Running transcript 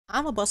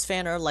I'm a bus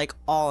fanner like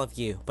all of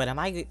you, but am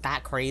I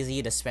that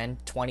crazy to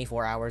spend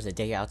 24 hours a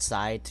day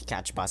outside to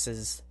catch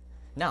buses?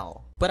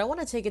 No. But I want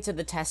to take it to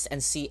the test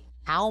and see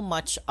how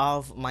much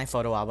of my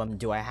photo album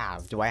do I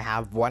have? Do I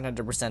have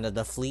 100% of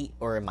the fleet,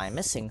 or am I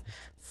missing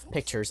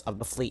pictures of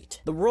the fleet?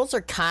 The rules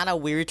are kind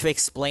of weird to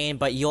explain,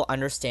 but you'll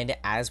understand it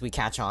as we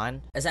catch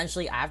on.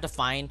 Essentially, I have to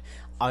find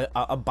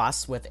a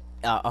bus with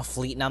a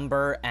fleet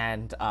number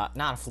and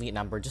not a fleet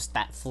number, just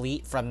that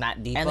fleet from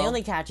that depot. And the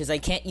only catch is I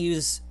can't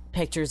use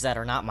pictures that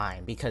are not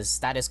mine because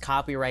that is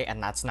copyright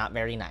and that's not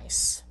very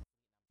nice.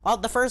 Well,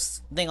 the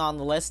first thing on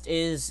the list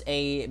is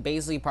a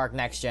Baisley Park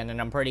Next Gen, and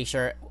I'm pretty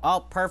sure.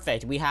 Oh,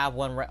 perfect. We have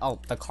one. Oh,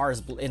 the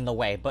car's in the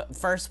way. But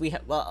first, we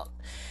have. Well,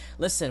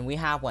 listen, we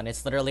have one.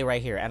 It's literally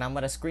right here, and I'm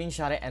gonna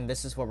screenshot it, and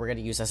this is what we're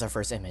gonna use as our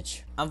first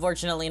image.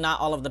 Unfortunately,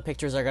 not all of the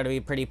pictures are gonna be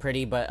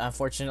pretty, but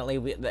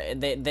unfortunately,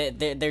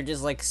 they're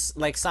just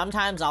like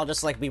sometimes I'll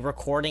just like be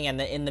recording,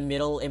 and in the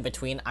middle, in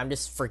between, I'm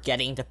just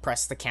forgetting to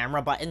press the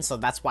camera button, so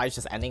that's why it's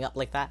just ending up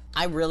like that.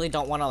 I really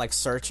don't want to like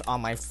search on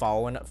my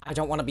phone. I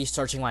don't want to be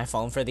searching my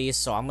phone for these,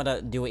 so I'm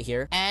gonna do it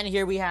here. And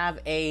here we have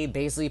a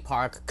Baisley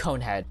Park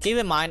Conehead. Keep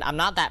in mind, I'm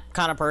not that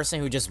kind of person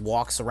who just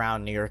walks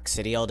around New York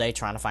City all day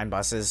trying to find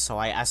buses, so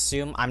I assume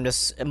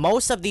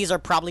most of these are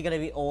probably gonna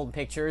be old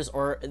pictures,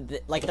 or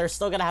like they're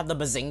still gonna have the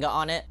bazinga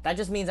on it. That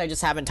just means I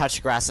just haven't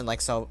touched grass in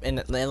like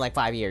in like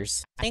 5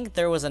 years. I think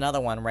there was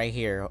another one right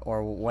here,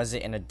 or was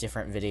it in a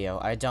different video?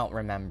 I don't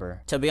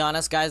remember. To be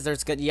honest, guys,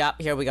 there's good. Yep,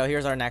 here we go.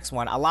 Here's our next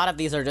one. A lot of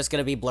these are just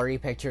gonna be blurry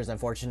pictures,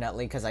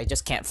 unfortunately, because I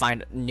just can't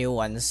find new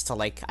ones to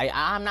like.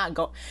 I'm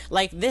not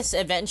like this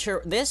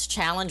adventure. This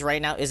challenge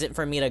right now isn't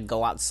for me to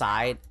go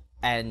outside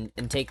and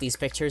take these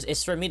pictures.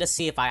 It's for me to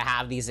see if I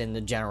have these in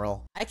the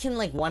general. I can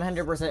like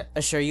 100%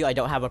 assure you I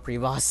don't have a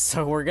pre-boss,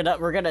 so we're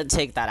gonna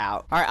take that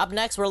out. All right, up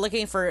next we're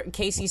looking for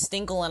Casey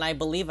Stinkle, and I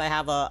believe I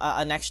have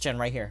a next gen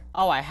right here.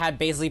 Oh, I had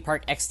Baisley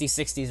Park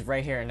XD60s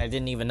right here, and I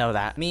didn't even know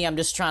that. Me, I'm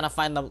just trying to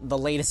find the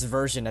latest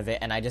version of it,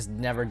 and I just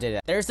never did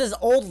it. There's this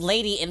old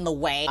lady in the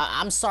way.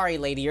 I'm sorry,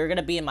 lady, you're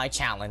gonna be in my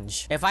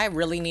challenge. If I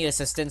really need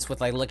assistance with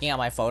like looking at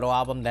my photo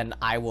album, then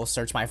I will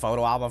search my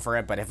photo album for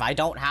it. But if I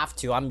don't have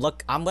to, I'm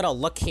gonna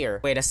look here.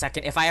 Wait a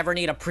second. If I ever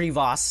need a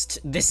Prevost,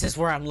 this is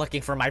where I'm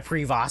looking for my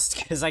Prevost,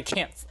 because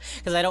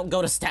I don't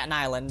go to Staten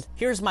Island.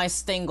 Here's my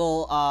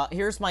Stengel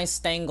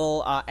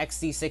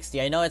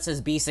XD60. I know it says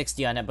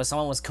B60 on it, but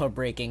someone was code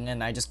breaking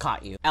and I just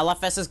caught you.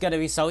 LFS is gonna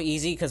be so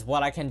easy because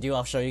what I can do,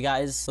 I'll show you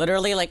guys.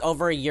 Literally like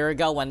over a year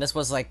ago when this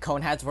was like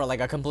Coneheads were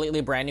like a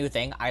completely brand new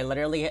thing, I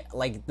literally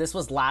like this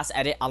was last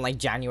edit on like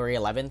January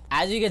 11th.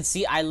 As you can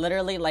see, I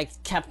literally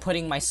like kept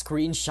putting my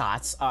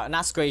screenshots,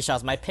 not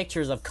screenshots, my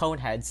pictures of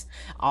Coneheads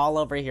all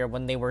over here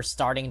when they were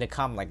starting to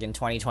come like in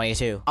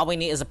 2022. All we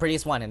need is the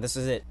prettiest one, and this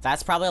is it.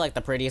 That's probably like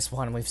the prettiest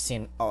one we've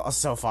seen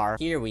so far.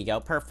 Here we go.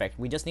 Perfect.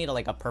 We just need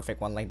like a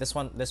perfect one. Like this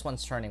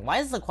one's turning. Why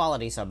is the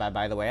quality so bad,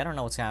 by the way? I don't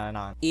know what's going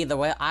on. Either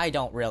way, I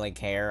don't really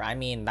care. I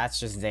mean,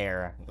 that's just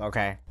there.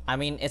 Okay. I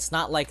mean, it's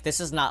not like, this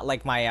is not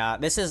like my,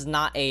 this is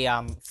not a,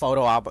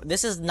 photo album.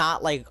 This is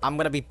not like, I'm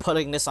gonna be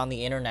putting this on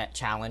the internet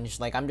challenge.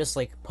 Like, I'm just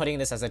like putting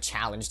this as a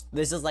challenge.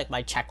 This is like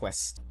my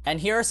checklist. And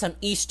here are some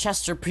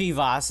Eastchester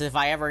Prevosts if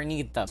I ever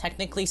need them.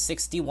 Technically,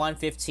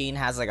 6115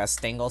 has like a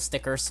Stengel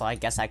sticker, so I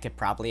guess I could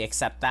probably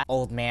accept that.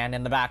 Old man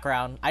in the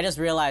background. I just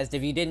realized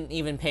if you didn't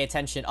even pay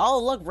attention,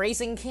 oh look,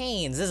 Raising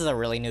Canes. This is a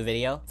really new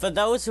video. For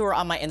those who are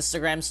on my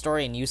Instagram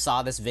story and you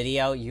saw this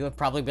video, you would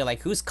probably be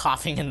like, who's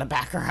coughing in the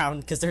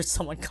background? Because there's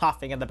someone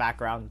coughing in the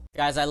background.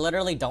 Guys, I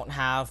literally don't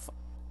have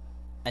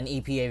an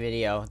EPA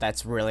video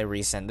that's really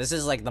recent. This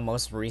is like the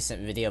most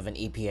recent video of an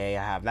EPA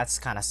I have. That's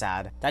kind of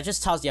sad. That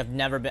just tells you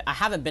I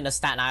haven't been to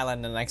Staten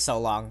Island in like so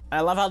long.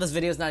 I love how this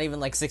video is not even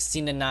like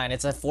 16:9.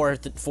 It's a 4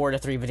 to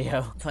 3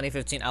 video.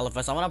 2015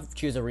 LFS. I want to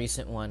choose a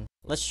recent one.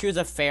 Let's choose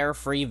a fare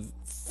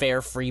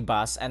free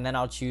bus, and then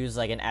I'll choose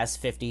like an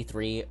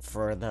S53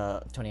 for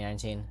the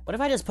 2019. What if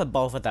I just put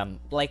both of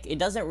them? Like, it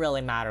doesn't really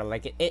matter.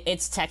 Like,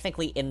 it's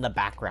technically in the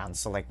background,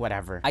 so like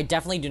whatever. I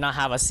definitely do not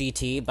have a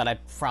CT, but I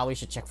probably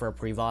should check for a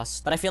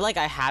Prevost. But I feel like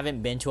I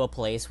haven't been to a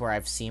place where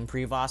I've seen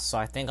Prevost, so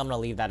I think I'm gonna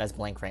leave that as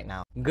blank right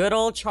now. Good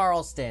old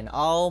Charleston.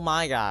 Oh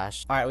my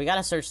gosh. All right, we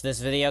gotta search this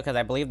video because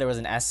I believe there was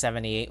an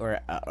S78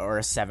 or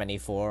a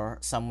 74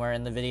 somewhere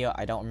in the video.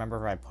 I don't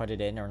remember if I put it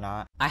in or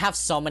not. I have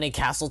so many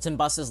Castleton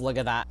buses. Look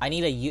at that. I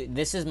need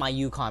this is my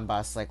Yukon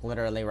bus, like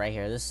literally right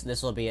here.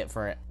 This will be it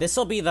for it. This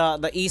will be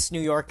the East New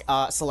York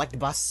select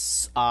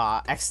bus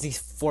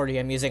XD40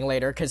 I'm using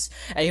later, because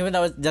even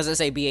though it doesn't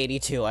say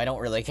B82, I don't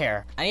really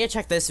care. I need to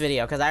check this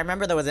video because I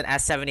remember there was an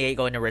S78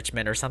 going to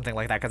Richmond or something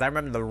like that, because I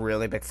remember the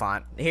really big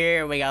font.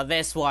 Here we go.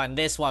 This one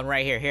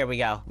right here. Here we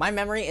go. My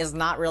memory is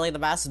not really the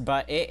best,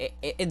 but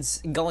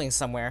it's going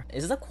somewhere.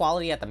 Is the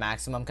quality at the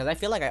maximum? Because I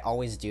feel like I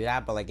always do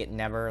that, but like it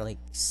never like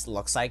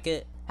looks like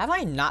it. Have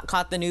I not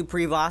caught the new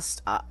Prevost?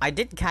 I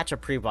did catch a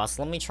Prevost.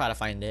 Let me try to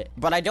find it.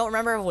 But I don't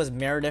remember if it was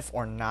Meredith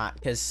or not,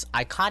 because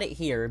I caught it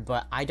here,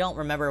 but I don't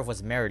remember if it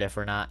was Meredith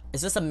or not.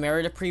 Is this a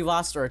Meredith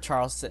Prevost or a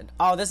Charleston?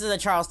 Oh, this is a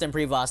Charleston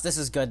Prevost. This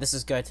is good. This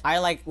is good.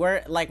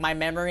 My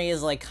memory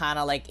is like kind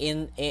of like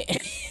in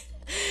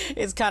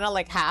It's kind of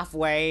like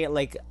halfway,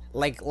 like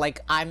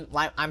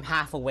I'm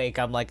half awake.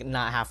 I'm like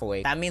not half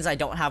awake. That means I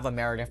don't have a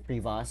Meredith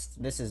Prevost.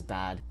 This is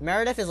bad.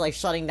 Meredith is like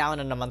shutting down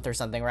in a month or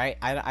something, right?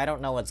 I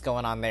don't know what's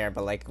going on there,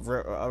 but like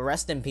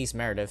rest in peace,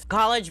 Meredith.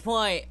 College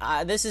Point.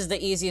 This is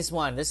the easiest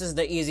one. This is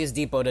the easiest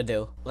depot to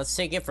do. Let's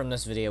take it from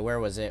this video. Where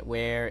was it?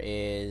 Where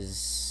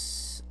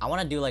is? I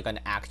want to do like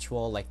an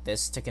actual like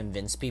this to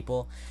convince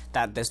people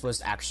that this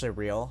was actually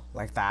real,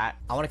 like that.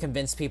 I want to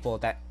convince people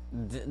that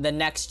the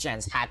next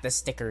gens had the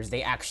stickers.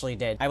 They actually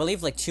did. I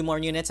believe like 2 more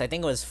units. I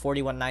think it was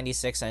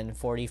 4196 and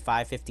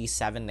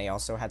 4557. They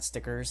also had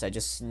stickers. I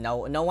just no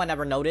one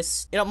ever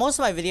noticed. You know, most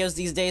of my videos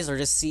these days are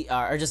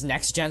just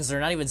next gens. They're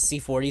not even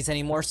C40s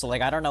anymore. So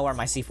like I don't know where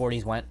my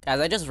C40s went. As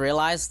I just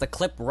realized, the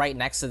clip right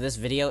next to this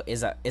video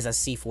is a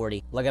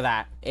C40. Look at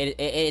that.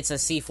 It's a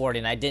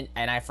C40,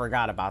 and I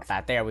forgot about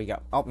that. There we go.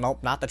 Oh nope,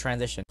 not the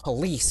transition.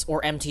 Police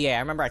or MTA. I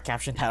remember I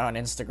captioned that on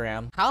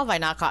Instagram. How have I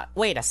not caught?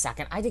 Wait a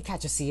second. I did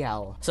catch a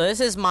CL. So this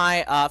is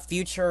my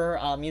future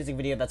music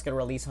video that's gonna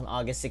release on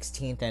August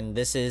 16th, and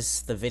this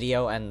is the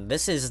video, and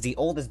this is the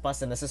oldest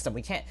bus in the system.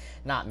 We can't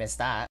not miss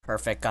that.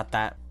 Perfect, got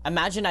that.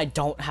 Imagine I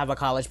don't have a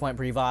College Point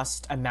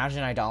Prevost.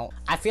 Imagine I don't.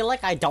 I feel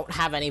like I don't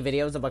have any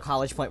videos of a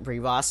College Point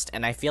Prevost,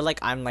 and I feel like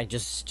I'm like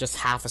just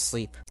half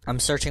asleep. I'm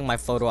searching my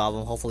photo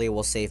album. Hopefully it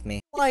will save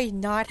me. Why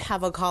not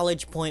have a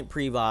College Point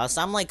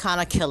Prevost? I'm like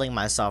kind of killing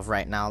myself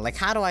right now. Like,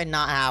 how do I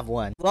not have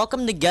one?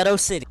 Welcome to Ghetto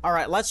City. All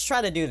right, let's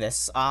try to do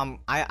this.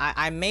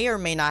 I may or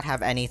may not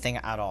have anything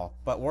at all,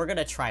 but we're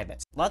gonna try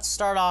this. Let's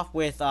start off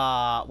with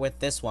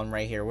this one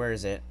right here. Where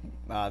is it?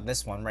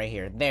 This one right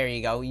here. There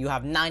you go. You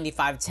have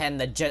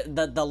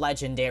 9510, the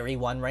legendary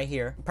one right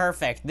here.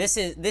 Perfect. This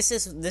is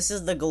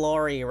the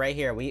glory right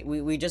here.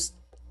 We just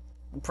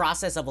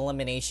process of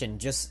elimination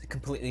just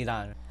completely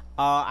done.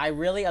 I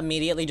really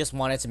immediately just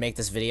wanted to make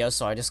this video,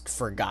 so I just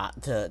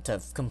forgot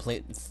to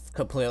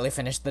completely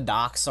finish the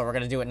docs, so we're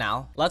gonna do it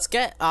now. Let's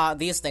get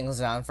these things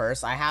done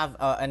first. I have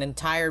an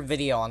entire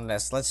video on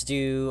this. Let's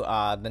do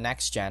the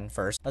next gen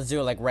first. Let's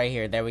do it like right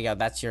here. There we go.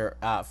 That's your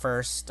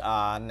first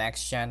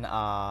next gen.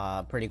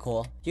 Pretty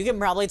cool. You can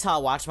probably tell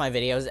I watch my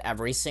videos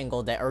every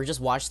single day, or just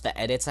watch the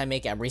edits I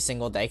make every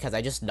single day, because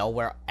I just know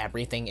where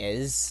everything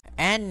is.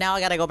 And now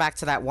I gotta go back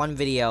to that one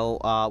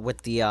video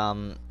with the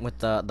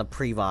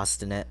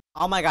Prevost in it.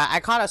 Oh my god,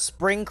 I caught a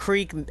Spring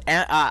Creek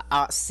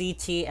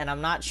CT, and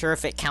I'm not sure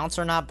if it counts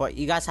or not, but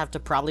you guys have to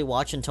probably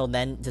watch until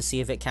then to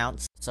see if it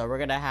counts. So we're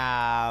gonna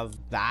have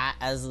that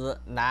as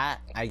that.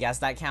 I guess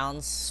that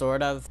counts,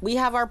 sort of. We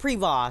have our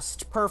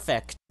Prevost.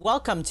 Perfect.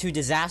 Welcome to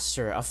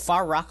Disaster of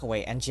Far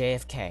Rockaway and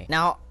JFK.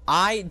 Now,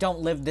 I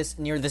don't live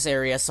near this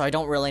area, so I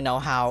don't really know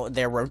how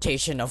their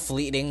rotation of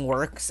fleeting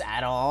works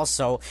at all.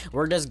 So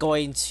we're just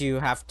going to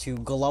have to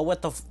go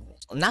with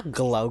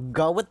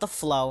the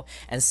flow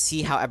and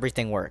see how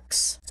everything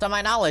works. To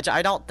my knowledge,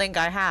 I don't think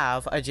I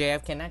have a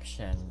JF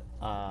connection.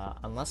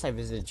 Unless I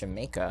visited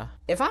Jamaica.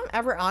 If I'm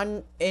ever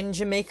in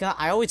Jamaica,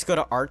 I always go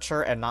to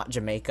Archer and not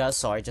Jamaica,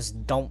 so I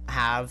just don't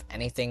have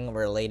anything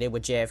related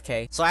with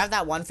JFK. So I have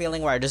that one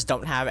feeling where I just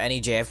don't have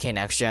any JFK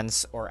next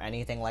gens or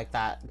anything like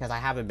that, because I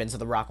haven't been to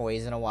the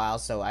Rockaways in a while,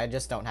 so I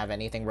just don't have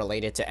anything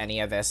related to any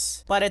of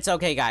this. But it's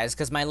okay, guys,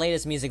 because my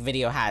latest music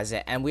video has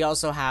it, and we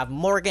also have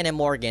Morgan &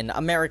 Morgan,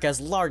 America's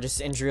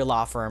largest injury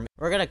law firm.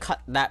 We're gonna cut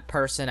that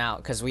person out,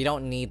 because we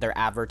don't need their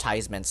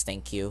advertisements,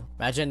 thank you.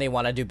 Imagine they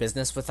want to do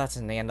business with us,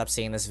 and they end up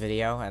seeing this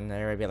video, and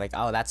they're gonna be like,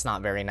 oh, that's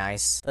not very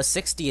nice. The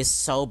 60 is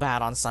so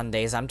bad on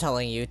Sundays, I'm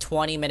telling you.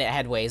 20-minute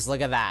headways, look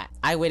at that.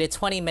 I waited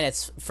 20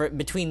 minutes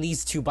between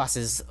these two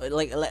buses.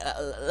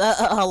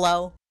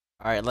 Hello?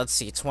 Alright, let's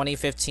see.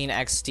 2015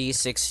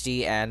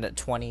 XD60 and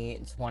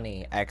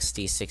 2020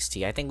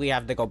 XD60. I think we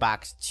have to go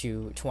back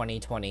to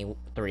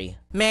 2023.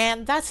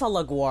 Man, that's a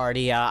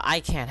LaGuardia. I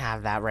can't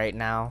have that right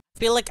now. I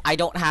feel like I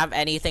don't have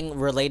anything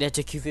related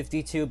to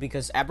Q52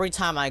 because every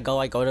time I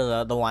go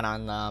to the one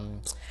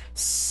on,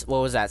 what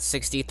was that,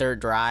 63rd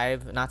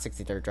Drive? Not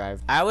 63rd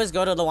Drive. I always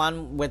go to the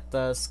one with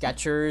the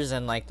Skechers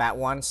and like that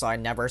one, so I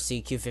never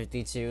see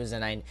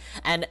Q52s,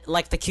 and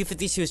like the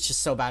Q52 is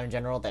just so bad in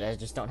general that I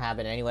just don't have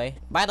it anyway.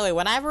 By the way,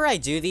 whenever I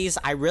do these,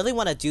 I really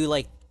want to do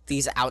like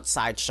these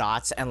outside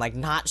shots and like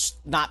not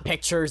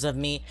pictures of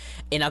me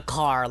in a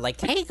car like,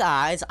 hey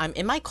guys, I'm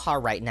in my car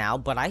right now,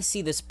 but I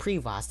see this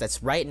Prevost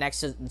that's right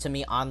next to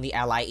me on the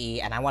LIE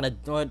and I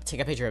want to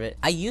take a picture of it.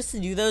 I used to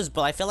do those,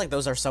 but I feel like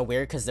those are so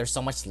weird because there's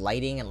so much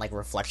lighting and like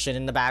reflection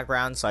in the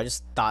background, so I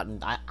just thought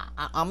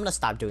I'm gonna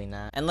stop doing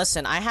that. And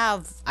listen,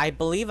 I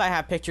believe I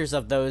have pictures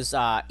of those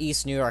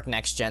East New York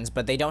next gens,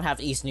 but they don't have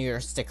East New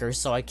York stickers,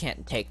 so I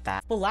can't take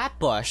that.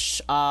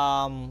 Flatbush,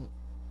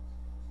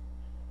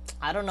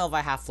 I don't know if I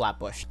have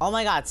Flatbush. Oh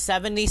my god,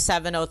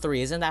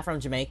 7703. Isn't that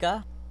from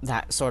Jamaica?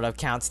 That sort of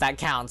counts. That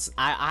counts.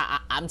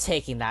 I'm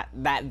taking that.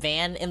 That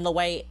van in the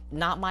way,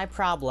 not my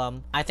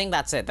problem. I think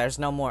that's it. There's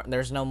no more.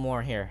 There's no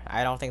more here.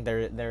 I don't think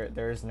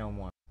there is no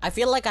more. I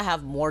feel like I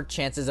have more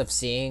chances of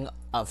seeing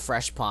a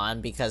fresh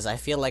pond because I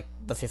feel like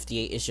the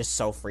 58 is just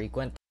so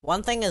frequent.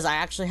 One thing is I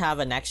actually have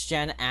a next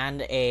gen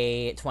and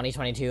a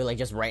 2022 like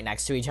just right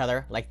next to each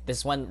other. Like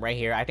this one right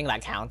here, I think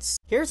that counts.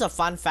 Here's a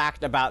fun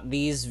fact about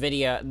these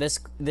this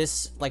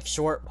like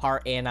short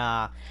part in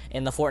the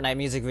Fortnite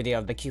music video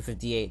of the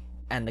Q58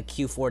 and the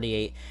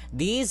Q48.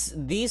 This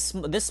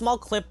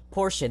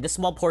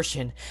small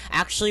portion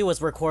actually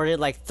was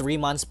recorded like 3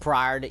 months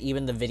prior to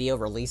even the video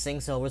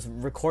releasing. So it was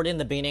recorded in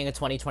the beginning of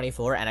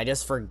 2024, and I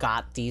just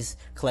forgot these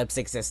clips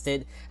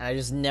existed, and I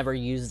just never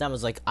used them.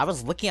 I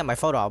was looking at my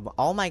photo album.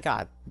 Oh my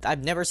god,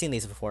 I've never seen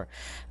these before.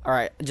 All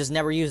right, just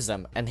never used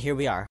them, and here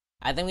we are.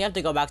 I think we have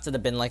to go back to the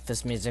bin like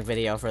this music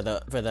video for the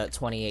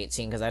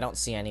 2018 because I don't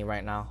see any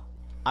right now.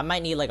 I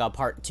might need like a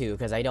part 2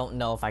 because I don't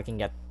know if I can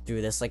get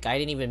through this. Like I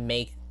didn't even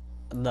make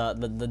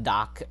the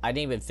dock. I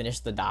didn't even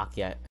finish the dock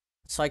yet.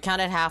 So I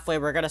counted halfway.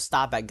 We're gonna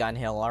stop at Gun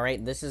Hill. All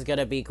right, this is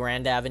gonna be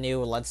Grand Avenue.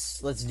 Let's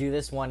do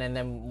this one, and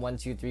then 1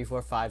 2 3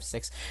 4 5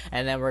 6,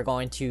 and then we're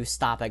going to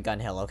stop at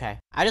Gun Hill. Okay,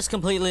 I just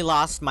completely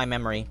lost my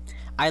memory.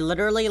 I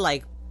literally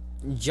like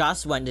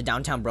just went to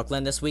downtown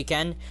Brooklyn this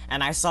weekend,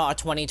 and I saw a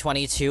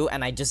 2022,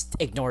 and I just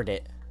ignored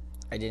it.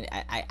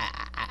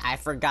 I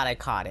forgot I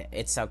caught it.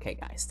 It's okay,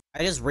 guys.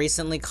 I just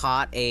recently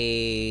caught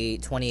a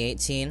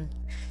 2018,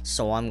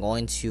 so I'm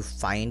going to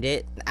find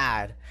it.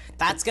 Add.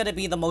 That's gonna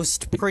be the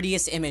most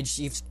prettiest image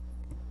you've...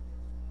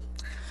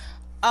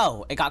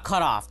 Oh, it got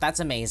cut off. That's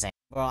amazing.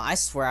 Well, I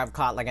swear I've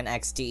caught like an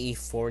XDE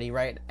 40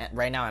 right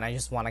now, and I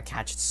just want to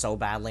catch it so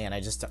badly, and I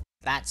just...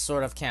 That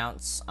sort of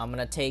counts. I'm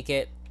gonna take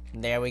it.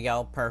 There we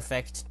go.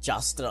 Perfect.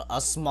 Just a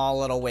small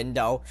little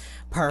window.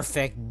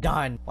 Perfect.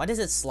 Done. Why does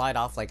it slide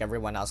off like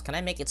everyone else? Can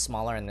I make it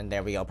smaller? And then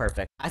there we go.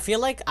 Perfect. I feel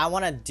like I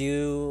want to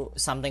do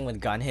something with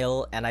Gun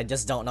Hill, and I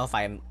just don't know if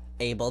I'm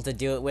able to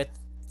do it with.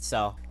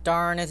 So,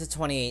 darn, it's a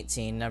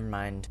 2018. Never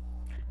mind.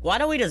 Why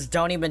don't we just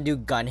don't even do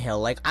Gun Hill?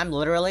 Like, I'm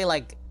literally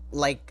like,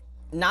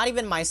 not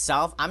even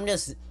myself. I'm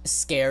just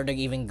scared to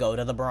even go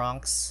to the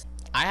Bronx.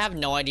 I have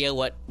no idea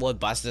what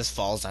bus this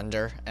falls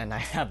under, and I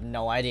have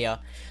no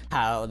idea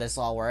how this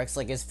all works.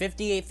 Like, is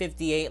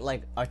 5858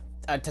 like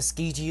a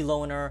Tuskegee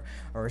loner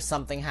or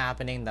something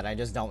happening that I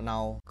just don't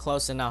know?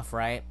 Close enough,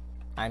 right?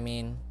 I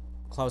mean,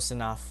 close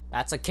enough.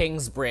 That's a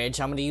Kingsbridge.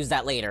 I'm gonna use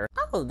that later.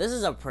 Oh, this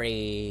is a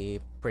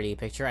pretty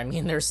picture. I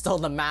mean, there's still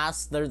the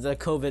masks, there's the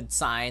COVID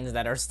signs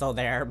that are still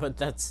there, but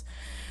that's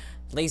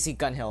Lazy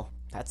Gun Hill.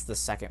 That's the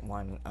second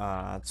one.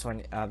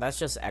 20. That's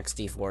just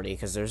XD40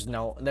 because there's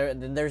no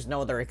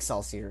other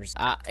Excelsiors.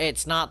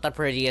 It's not the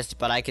prettiest,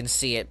 but I can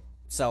see it.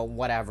 So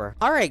whatever.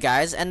 All right,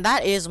 guys, and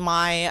that is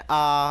my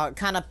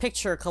kind of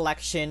picture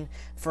collection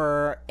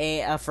for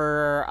Baisley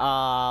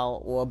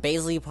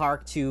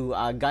Park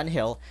to Gun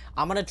Hill.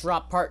 I'm gonna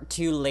drop part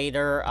 2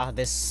 later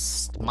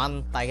this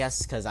month, I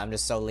guess, because I'm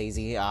just so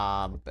lazy.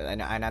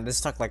 And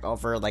this took like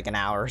over like an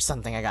hour or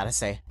something. I gotta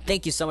say.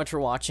 Thank you so much for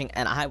watching,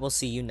 and I will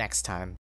see you next time.